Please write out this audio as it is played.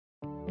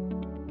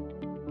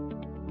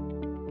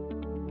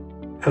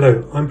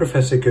Hello, I'm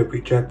Professor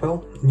Gurpreet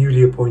Jagpal,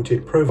 newly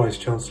appointed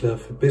Pro-Vice-Chancellor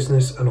for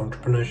Business and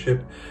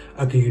Entrepreneurship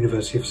at the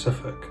University of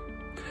Suffolk.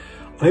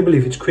 I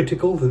believe it's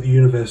critical that the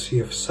University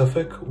of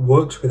Suffolk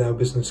works with our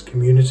business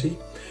community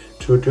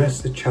to address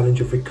the challenge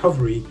of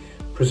recovery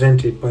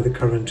presented by the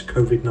current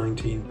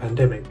COVID-19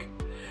 pandemic,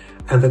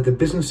 and that the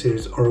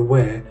businesses are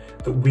aware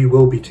that we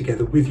will be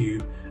together with you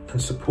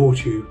and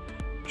support you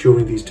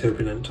during these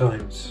turbulent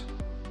times.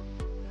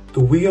 The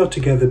We Are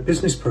Together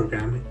business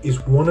programme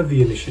is one of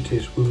the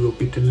initiatives we will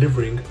be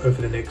delivering over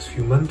the next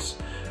few months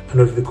and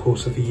over the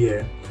course of the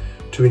year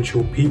to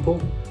ensure people,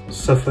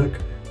 Suffolk,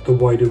 the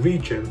wider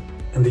region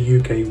and the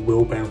UK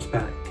will bounce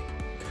back.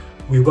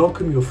 We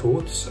welcome your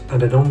thoughts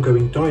and an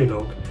ongoing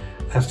dialogue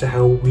as to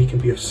how we can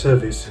be of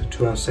service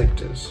to our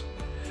sectors.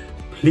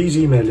 Please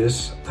email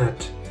us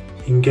at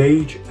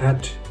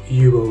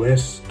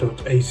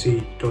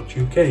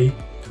engage@uos.ac.uk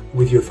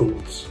with your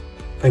thoughts.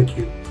 Thank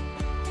you.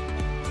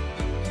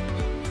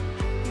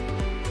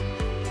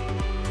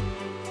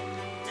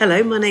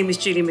 Hello, my name is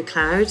Julie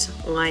MacLeod.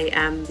 I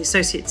am the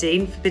Associate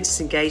Dean for Business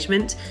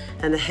Engagement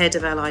and the Head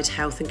of Allied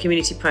Health and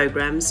Community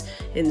Programmes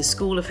in the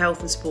School of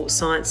Health and Sports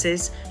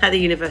Sciences at the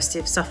University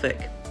of Suffolk.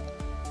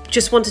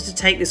 Just wanted to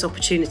take this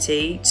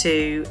opportunity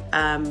to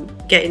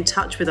get in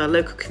touch with our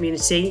local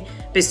community,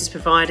 business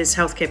providers,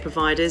 healthcare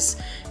providers,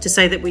 to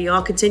say that we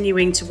are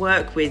continuing to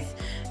work with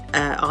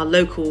our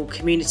local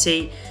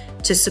community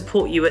to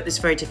support you at this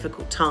very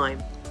difficult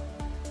time.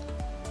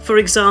 For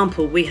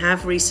example, we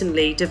have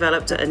recently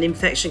developed an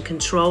infection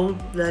control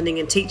learning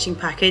and teaching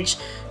package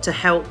to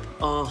help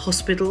our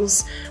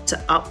hospitals to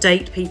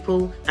update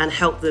people and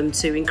help them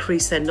to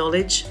increase their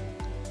knowledge.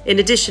 In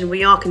addition,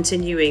 we are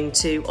continuing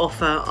to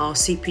offer our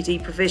CPD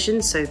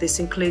provision, so this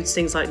includes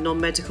things like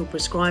non-medical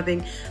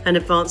prescribing and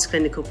advanced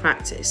clinical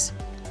practice.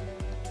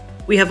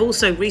 We have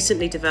also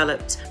recently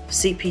developed a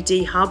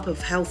CPD hub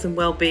of health and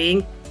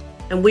wellbeing,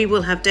 and we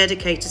will have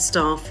dedicated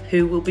staff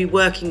who will be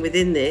working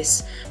within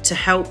this to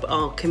help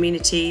our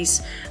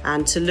communities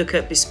and to look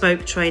at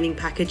bespoke training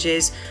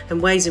packages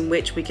and ways in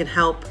which we can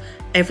help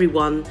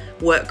everyone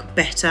work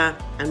better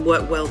and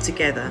work well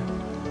together.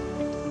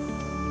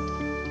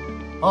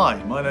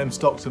 Hi, my name's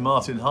Dr.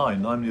 Martin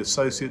Hine. I'm the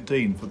Associate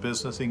Dean for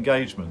Business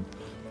Engagement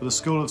for the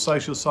School of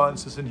Social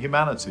Sciences and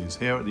Humanities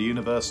here at the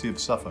University of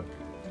Suffolk.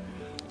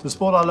 To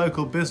support our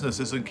local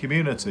businesses and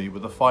community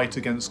with the fight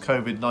against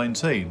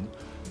COVID-19,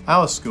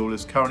 our school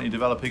is currently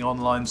developing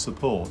online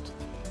support.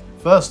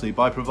 Firstly,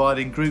 by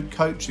providing group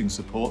coaching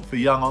support for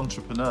young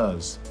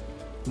entrepreneurs.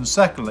 And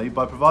secondly,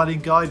 by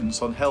providing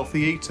guidance on healthy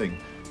eating,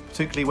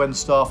 particularly when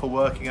staff are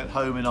working at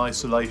home in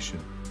isolation.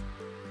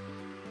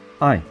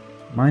 Hi,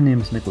 my name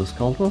is Nicholas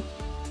Caldwell.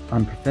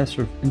 I'm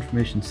Professor of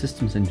Information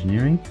Systems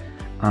Engineering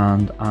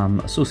and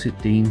I'm Associate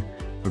Dean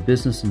for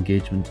Business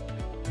Engagement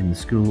in the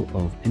School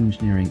of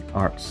Engineering,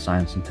 Arts,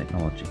 Science and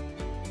Technology.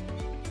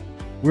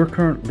 We're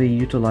currently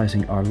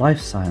utilising our life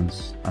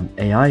science and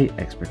AI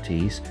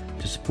expertise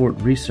to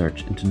support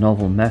research into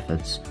novel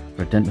methods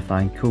for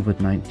identifying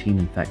COVID-19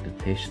 infected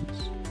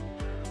patients.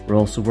 We're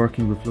also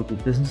working with local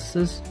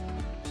businesses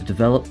to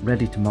develop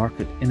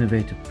ready-to-market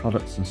innovative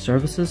products and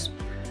services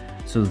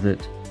so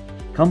that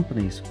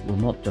companies will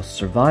not just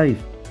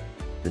survive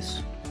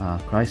this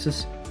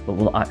crisis, but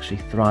will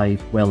actually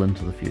thrive well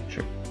into the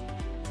future.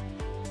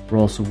 We're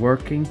also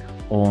working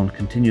on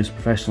continuous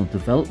professional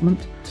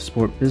development to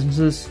support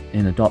businesses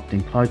in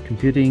adopting cloud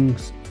computing,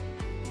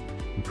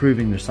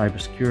 improving their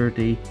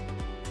cybersecurity,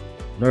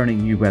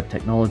 learning new web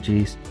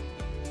technologies,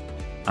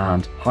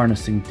 and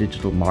harnessing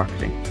digital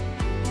marketing.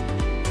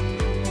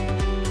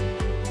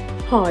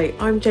 Hi,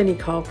 I'm Jenny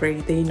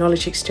Carberry, the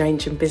Knowledge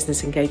Exchange and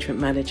Business Engagement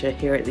Manager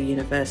here at the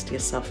University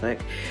of Suffolk.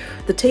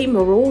 The team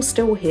are all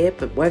still here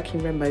but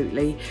working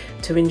remotely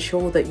to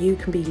ensure that you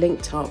can be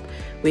linked up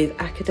with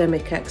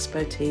academic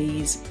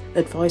expertise,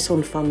 advice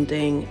on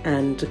funding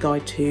and a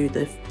guide to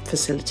the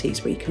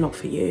facilities we can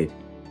offer you.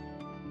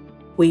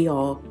 We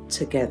are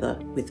together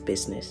with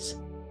business.